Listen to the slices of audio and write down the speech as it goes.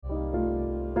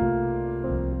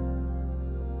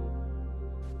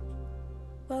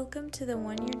Welcome to the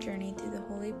one-year journey through the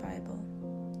Holy Bible.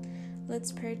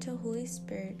 Let's pray to Holy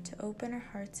Spirit to open our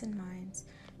hearts and minds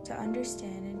to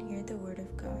understand and hear the Word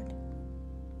of God.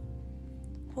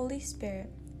 Holy Spirit,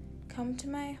 come to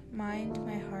my mind,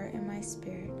 my heart, and my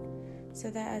spirit, so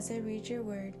that as I read your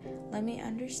Word, let me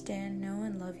understand, know,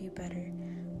 and love you better.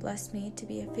 Bless me to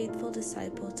be a faithful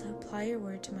disciple to apply your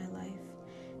Word to my life.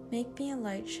 Make me a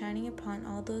light shining upon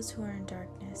all those who are in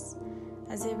darkness.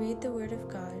 As I read the Word of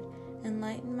God,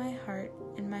 enlighten my heart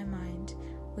and my mind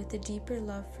with a deeper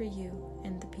love for you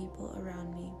and the people around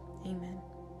me. Amen.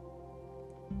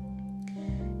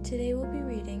 Today we'll be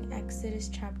reading Exodus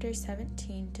chapter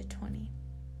 17 to 20.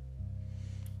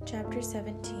 Chapter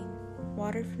 17,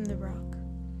 Water from the Rock.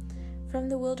 From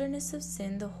the wilderness of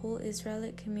Sin, the whole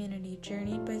Israelite community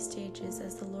journeyed by stages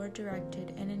as the Lord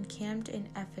directed and encamped in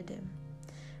Ephidim.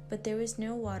 But there was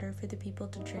no water for the people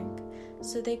to drink,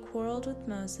 so they quarreled with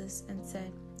Moses and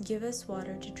said, "Give us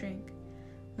water to drink."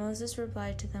 Moses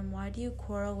replied to them, "Why do you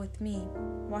quarrel with me?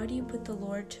 Why do you put the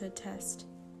Lord to a test?"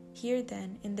 Here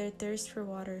then, in their thirst for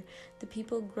water, the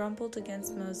people grumbled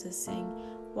against Moses, saying,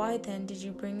 "Why then did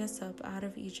you bring us up out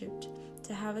of Egypt,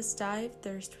 to have us die of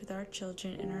thirst with our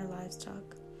children and our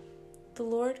livestock?"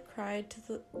 Moses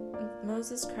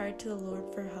cried to the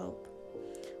Lord for help.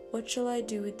 "What shall I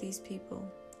do with these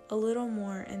people? A little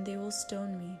more, and they will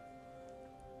stone me."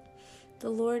 The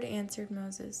Lord answered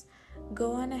Moses,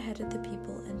 "Go on ahead of the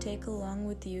people, and take along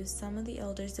with you some of the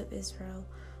elders of Israel,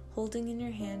 holding in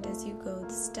your hand as you go the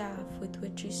staff with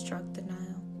which you struck the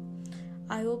Nile.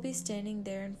 I will be standing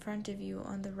there in front of you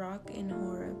on the rock in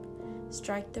Horeb.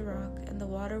 Strike the rock, and the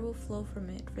water will flow from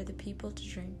it for the people to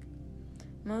drink."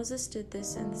 Moses did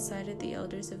this in the sight of the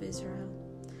elders of Israel.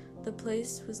 The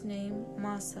place was named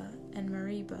Massah and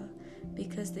Meribah,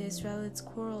 because the Israelites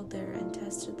quarreled there and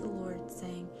tested the Lord,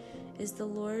 saying, "Is the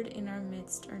Lord in our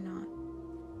midst or not?"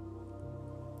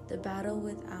 The battle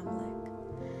with Amalek.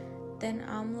 Then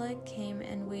Amalek came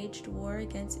and waged war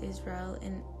against Israel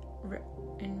in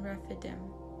Rephidim.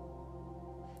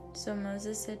 So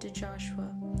Moses said to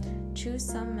Joshua, "Choose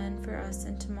some men for us,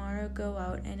 and tomorrow go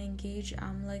out and engage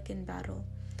Amalek in battle.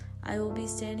 I will be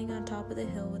standing on top of the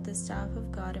hill with the staff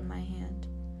of God in my hand."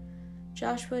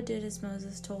 Joshua did as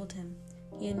Moses told him.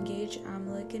 He engaged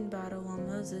Amalek in battle while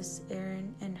Moses,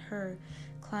 Aaron, and Hur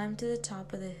climbed to the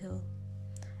top of the hill.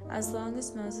 As long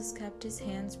as Moses kept his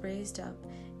hands raised up,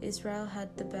 Israel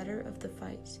had the better of the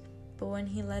fight. But when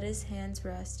he let his hands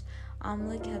rest,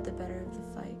 Amalek had the better of the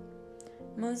fight.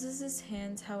 Moses'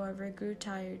 hands, however, grew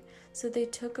tired, so they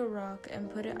took a rock and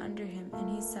put it under him, and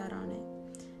he sat on it.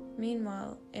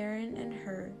 Meanwhile, Aaron and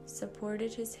Hur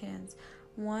supported his hands,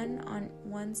 one on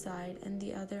one side and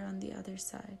the other on the other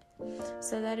side,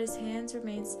 so that his hands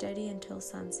remained steady until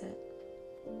sunset.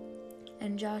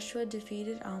 And Joshua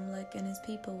defeated Amalek and his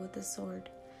people with the sword.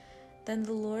 Then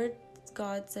the Lord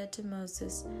God said to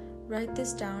Moses, "Write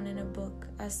this down in a book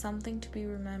as something to be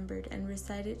remembered and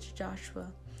recite it to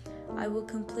Joshua. I will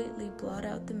completely blot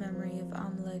out the memory of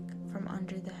Amalek from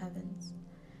under the heavens."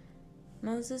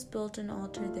 Moses built an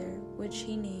altar there, which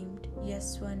he named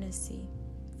Yeshua Nissi,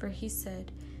 for he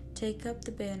said, "Take up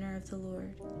the banner of the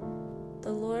Lord.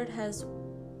 The Lord has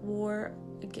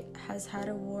had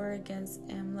a war against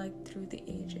Amalek through the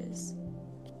ages."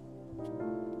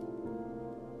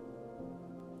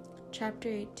 Chapter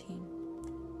 18,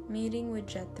 Meeting with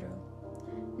Jethro.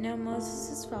 Now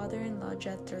Moses' father-in-law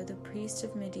Jethro, the priest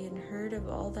of Midian, heard of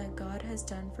all that God has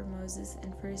done for Moses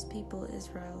and for his people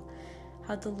Israel,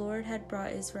 how the Lord had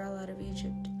brought Israel out of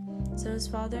Egypt. So his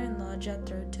father-in-law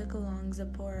Jethro took along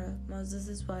Zipporah,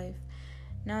 Moses' wife.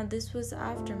 Now this was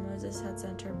after Moses had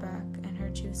sent her back, and her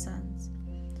 2 sons.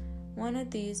 One of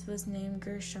these was named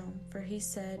Gershom, for he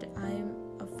said, "I am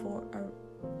an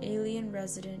alien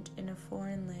resident in a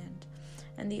foreign land."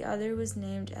 And the other was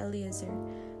named Eleazar,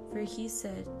 for he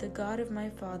said, "The God of my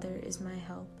father is my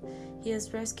help. He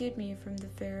has rescued me from the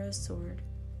Pharaoh's sword."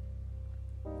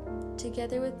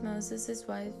 Together with Moses'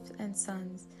 wife and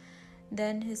sons,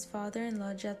 then his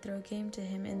father-in-law Jethro came to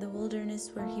him in the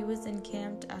wilderness where he was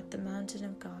encamped at the mountain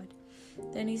of God.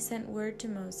 Then he sent word to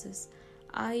Moses,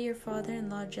 "I, your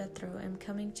father-in-law Jethro, am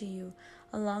coming to you,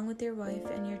 along with your wife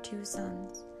and your 2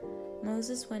 sons."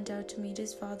 Moses went out to meet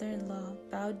his father-in-law,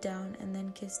 bowed down, and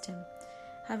then kissed him.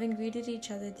 Having greeted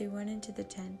each other, they went into the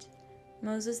tent.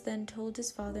 Moses then told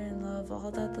his father-in-law of all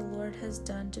that the Lord has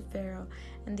done to Pharaoh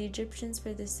and the Egyptians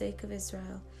for the sake of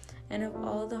Israel, and of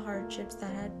all the hardships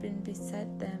that had been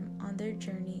beset them on their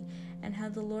journey, and how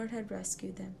the Lord had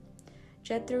rescued them.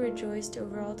 Jethro rejoiced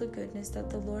over all the goodness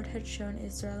that the Lord had shown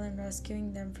Israel in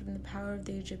rescuing them from the power of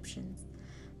the Egyptians.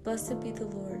 "Blessed be the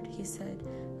Lord," he said,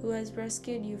 "who has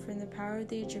rescued you from the power of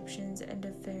the Egyptians and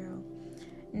of Pharaoh.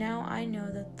 Now I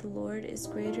know that the Lord is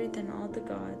greater than all the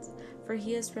gods, for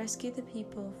he has rescued the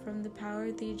people from the power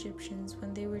of the Egyptians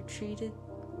when they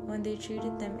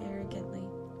treated them arrogantly."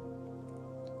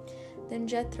 Then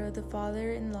Jethro, the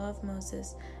father-in-law of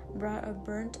Moses, brought a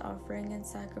burnt offering and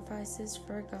sacrifices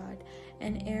for God,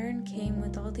 and Aaron came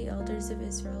with all the elders of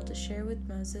Israel to share with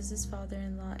Moses, his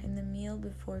father-in-law, in the meal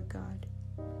before God.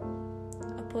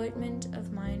 Appointment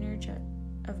of minor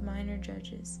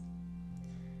judges.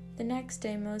 The next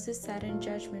day Moses sat in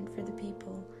judgment for the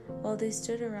people, while they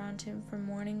stood around him from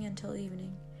morning until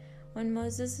evening. When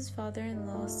Moses, his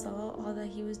father-in-law, saw all that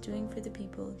he was doing for the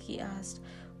people, he asked,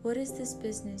 "What is this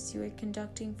business you are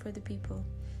conducting for the people?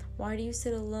 Why do you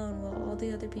sit alone while all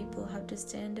the other people have to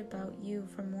stand about you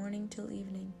from morning till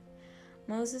evening?"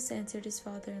 Moses answered his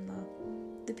father-in-law,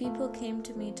 "The people came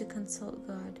to me to consult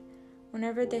God.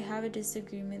 Whenever they have a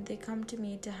disagreement, they come to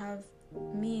me to have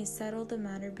me settle the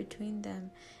matter between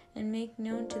them and make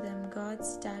known to them God's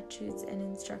statutes and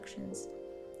instructions."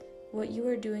 "What you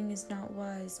are doing is not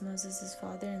wise," Moses'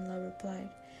 father-in-law replied.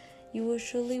 "You will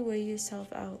surely wear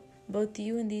yourself out, both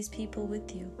you and these people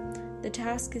with you. The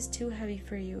task is too heavy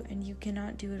for you, and you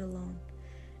cannot do it alone.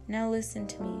 Now listen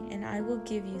to me, and I will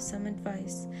give you some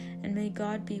advice, and may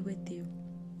God be with you.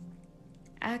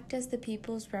 Act as the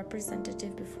people's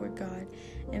representative before God,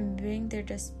 and bring their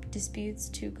disputes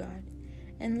to God.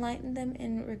 Enlighten them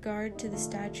in regard to the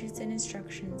statutes and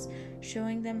instructions,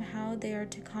 showing them how they are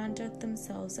to conduct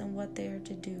themselves and what they are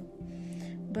to do.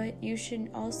 But you should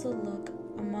also look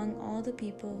among all the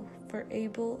people for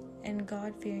able and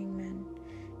God-fearing men,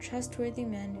 trustworthy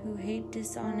men who hate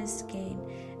dishonest gain,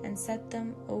 and set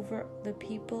them over the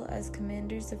people as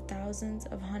commanders of thousands,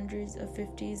 of hundreds, of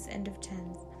fifties, and of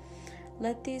tens.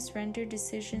 Let these render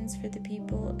decisions for the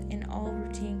people in all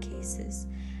routine cases.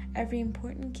 Every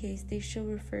important case they shall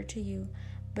refer to you,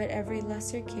 but every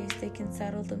lesser case they can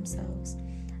settle themselves.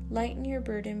 Lighten your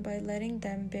burden by letting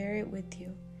them bear it with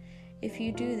you. If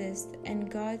you do this, and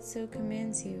God so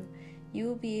commands you, you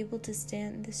will be able to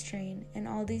stand the strain, and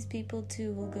all these people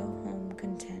too will go home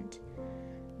content."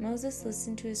 Moses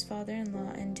listened to his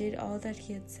father-in-law and did all that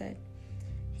he had said.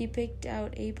 He picked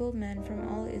out able men from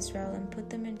all Israel and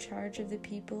put them in charge of the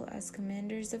people as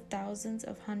commanders of thousands,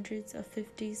 of hundreds, of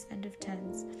fifties, and of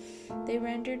tens. They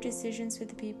rendered decisions for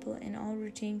the people in all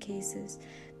routine cases.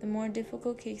 The more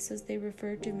difficult cases they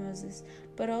referred to Moses,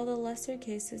 but all the lesser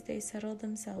cases they settled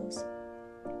themselves.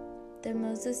 Then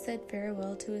Moses said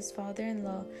farewell to his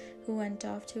father-in-law, who went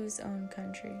off to his own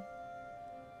country.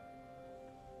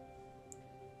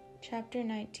 Chapter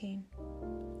 19.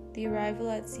 The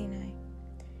arrival at Sinai.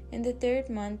 In the 3rd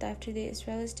month after the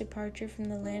Israelites' departure from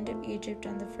the land of Egypt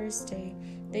on the 1st day,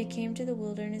 they came to the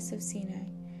wilderness of Sinai.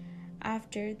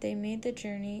 After they made the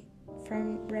journey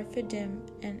from Rephidim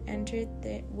and entered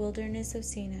the wilderness of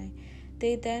Sinai,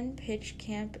 they then pitched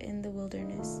camp in the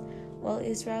wilderness. While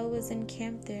Israel was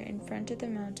encamped there in front of the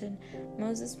mountain,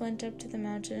 Moses went up to the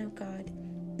mountain of God.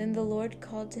 Then the Lord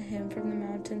called to him from the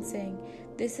mountain, saying,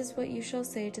 "This is what you shall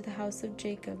say to the house of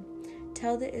Jacob.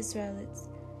 Tell the Israelites,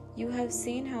 you have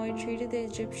seen how I treated the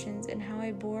Egyptians and how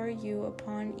I bore you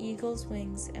upon eagle's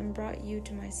wings and brought you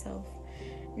to myself.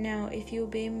 Now, if you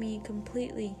obey me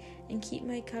completely and keep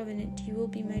my covenant, you will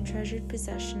be my treasured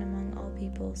possession among all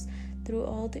peoples, though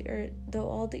all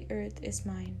the earth is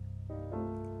mine.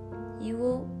 You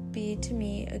will be to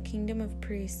me a kingdom of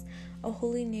priests, a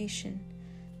holy nation.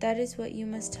 That is what you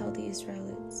must tell the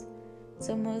Israelites."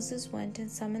 So Moses went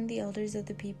and summoned the elders of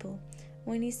the people.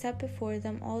 When he set before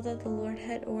them all that the Lord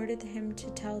had ordered him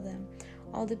to tell them,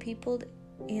 all the people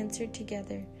answered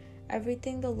together,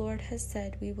 "Everything the Lord has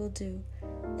said we will do."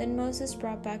 Then Moses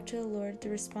brought back to the Lord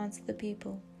the response of the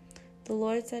people. The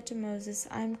Lord said to Moses,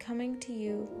 "I am coming to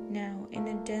you now in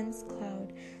a dense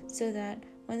cloud, so that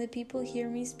when the people hear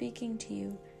me speaking to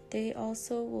you, they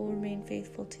also will remain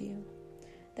faithful to you."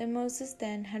 Then Moses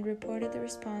had reported the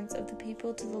response of the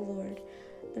people to the Lord.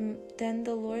 Then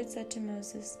the Lord said to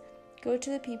Moses, "Go to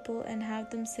the people and have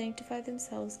them sanctify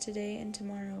themselves today and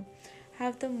tomorrow.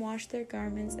 Have them wash their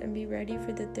garments and be ready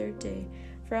for the 3rd day.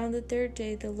 For on the 3rd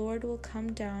day the Lord will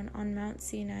come down on Mount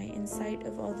Sinai in sight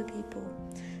of all the people.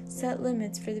 Set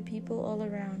limits for the people all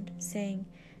around, saying,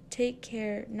 'Take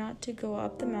care not to go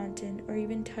up the mountain or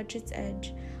even touch its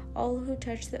edge. All who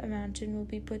touch the mountain will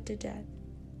be put to death.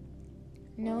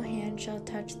 No hand shall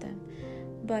touch them,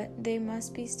 but they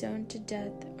must be stoned to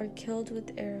death or killed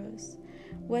with arrows.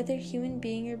 Whether human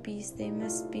being or beast, they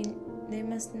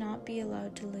must not be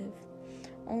allowed to live.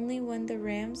 Only when the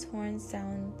ram's horn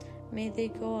sound may they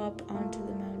go up onto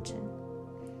the mountain.'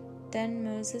 Then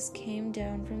Moses came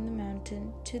down from the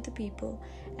mountain to the people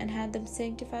and had them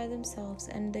sanctify themselves,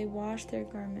 and they washed their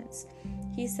garments.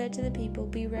 He said to the people,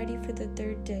 "Be ready for the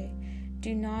third day.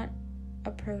 Do not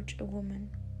approach a woman."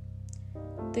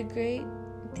 The Great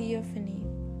Theophany.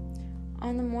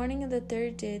 On the morning of the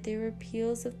third day there were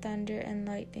peals of thunder and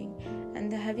lightning,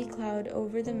 and the heavy cloud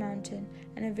over the mountain,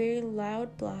 and a very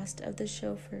loud blast of the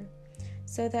shofar,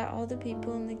 so that all the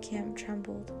people in the camp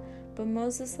trembled. But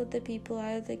Moses led the people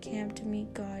out of the camp to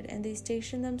meet God, and they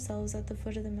stationed themselves at the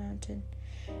foot of the mountain.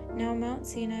 Now Mount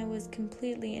Sinai was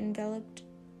completely enveloped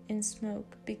in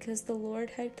smoke, because the Lord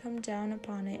had come down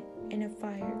upon it in a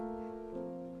fire.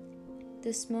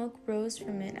 The smoke rose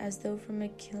from it as though from a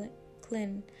kiln,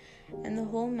 and the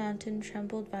whole mountain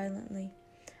trembled violently.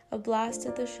 A blast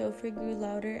of the shofar grew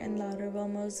louder and louder while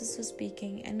Moses was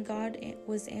speaking, and God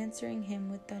was answering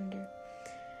him with thunder.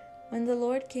 When the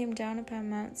Lord came down upon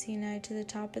Mount Sinai to the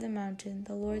top of the mountain,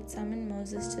 the Lord summoned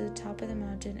Moses to the top of the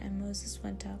mountain, and Moses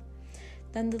went up.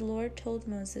 Then the Lord told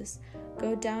Moses,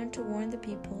 "Go down to warn the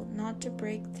people not to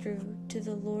break through to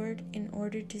the Lord in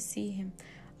order to see him,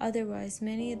 otherwise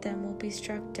many of them will be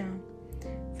struck down.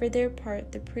 For their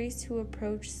part, the priests who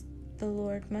approach the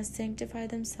Lord must sanctify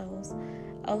themselves,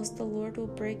 else the Lord will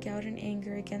break out in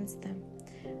anger against them."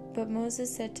 But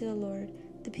Moses said to the Lord,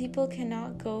 "The people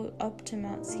cannot go up to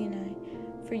Mount Sinai,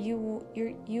 for you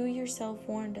yourself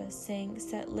warned us, saying,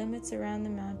 'Set limits around the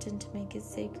mountain to make it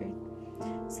sacred.'"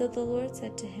 So the Lord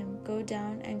said to him, "Go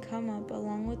down and come up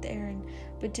along with Aaron,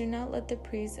 but do not let the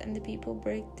priests and the people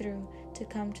break through to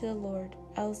come to the Lord,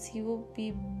 else he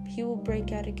will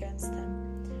break out against them."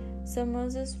 So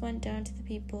Moses went down to the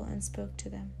people and spoke to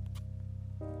them.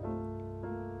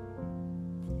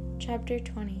 Chapter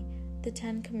 20. The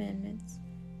 10 Commandments.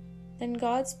 Then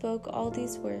God spoke all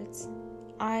these words: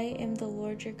 "I am the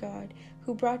Lord your God,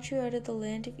 who brought you out of the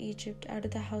land of Egypt, out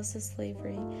of the house of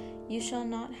slavery. You shall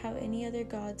not have any other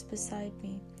gods beside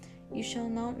me. You shall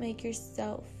not make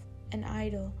yourself an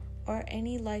idol, or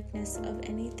any likeness of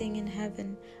anything in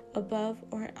heaven above,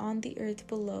 or on the earth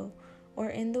below, or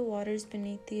in the waters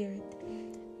beneath the earth.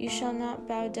 You shall not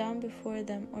bow down before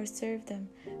them or serve them,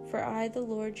 for I, the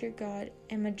Lord your God,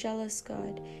 am a jealous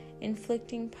God,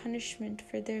 inflicting punishment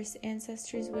for their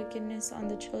ancestors' wickedness on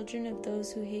the children of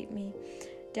those who hate me,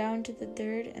 down to the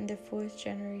 3rd and the 4th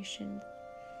generation,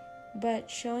 but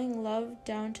showing love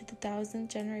down to the 1,000th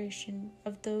generation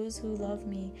of those who love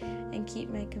me and keep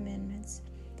my commandments.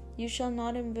 You shall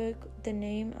not invoke the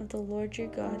name of the Lord your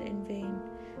God in vain,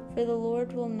 for the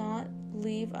Lord will not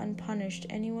leave unpunished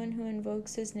anyone who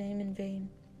invokes his name in vain.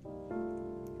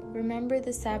 Remember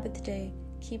the Sabbath day,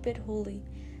 keep it holy.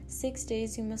 6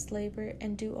 days you must labor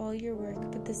and do all your work,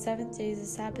 but the 7th day is the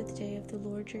Sabbath day of the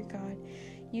Lord your God.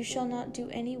 You shall not do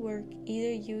any work,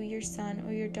 either you, your son,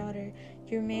 or your daughter,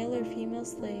 your male or female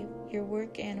slave, your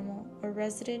work animal, or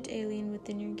resident alien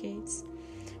within your gates.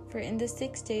 For in the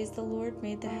 6 days the Lord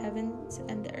made the heavens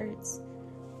and the earth,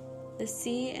 the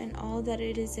sea and all that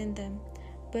it is in them,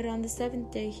 but on the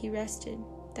 7th day he rested.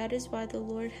 That is why the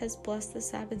Lord has blessed the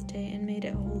Sabbath day and made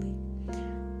it holy.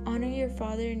 Honor your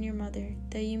father and your mother,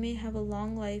 that you may have a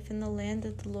long life in the land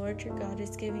that the Lord your God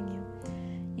is giving you.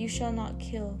 You shall not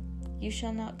kill. You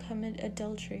shall not commit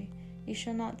adultery. You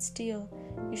shall not steal.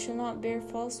 You shall not bear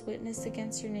false witness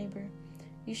against your neighbor.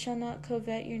 You shall not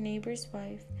covet your neighbor's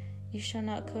wife. You shall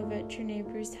not covet your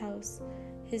neighbor's house,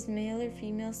 his male or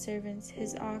female servants,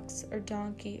 his ox or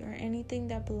donkey, or anything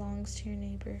that belongs to your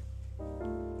neighbor.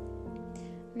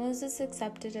 Moses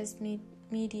accepted as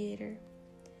mediator.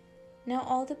 Now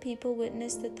all the people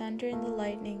witnessed the thunder and the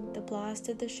lightning, the blast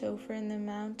of the shofar, and the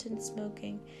mountain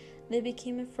smoking. They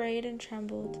became afraid and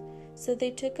trembled. So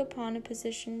they took upon a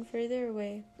position further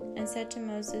away, and said to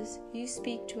Moses, "You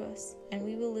speak to us, and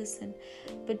we will listen,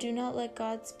 but do not let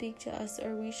God speak to us,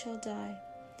 or we shall die."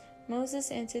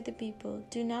 Moses answered the people,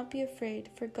 "Do not be afraid,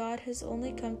 for God has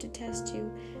only come to test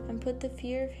you, and put the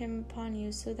fear of him upon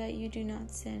you, so that you do not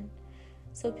sin."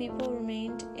 So people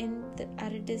remained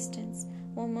at a distance,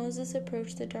 while Moses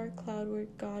approached the dark cloud where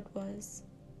God was.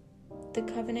 The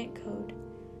Covenant Code.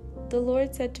 The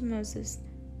Lord said to Moses,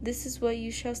 "This is what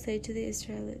you shall say to the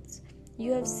Israelites.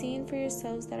 You have seen for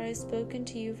yourselves that I have spoken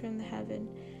to you from the heaven.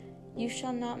 You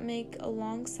shall not make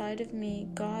alongside of me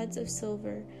gods of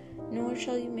silver, nor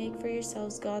shall you make for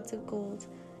yourselves gods of gold.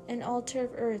 An altar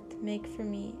of earth make for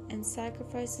me, and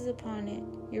sacrifices upon it,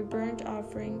 your burnt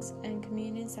offerings and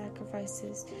communion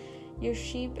sacrifices, your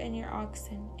sheep and your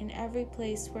oxen. In every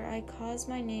place where I cause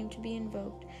my name to be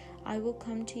invoked, I will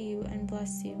come to you and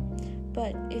bless you.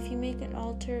 But if you make an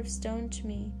altar of stone to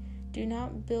me, do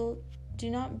not build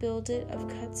it of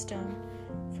cut stone,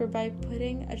 for by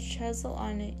putting a chisel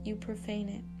on it you profane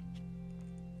it.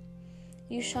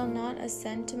 You shall not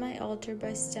ascend to my altar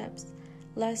by steps,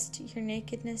 lest your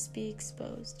nakedness be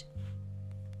exposed.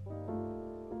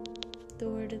 The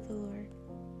word of the Lord.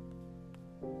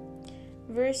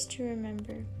 Verse to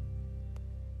remember.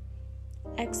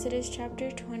 Exodus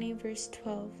chapter 20, verse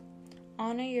 12.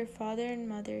 Honor your father and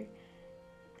mother,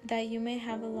 that you may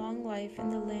have a long life in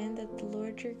the land that the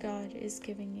Lord your God is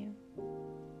giving you.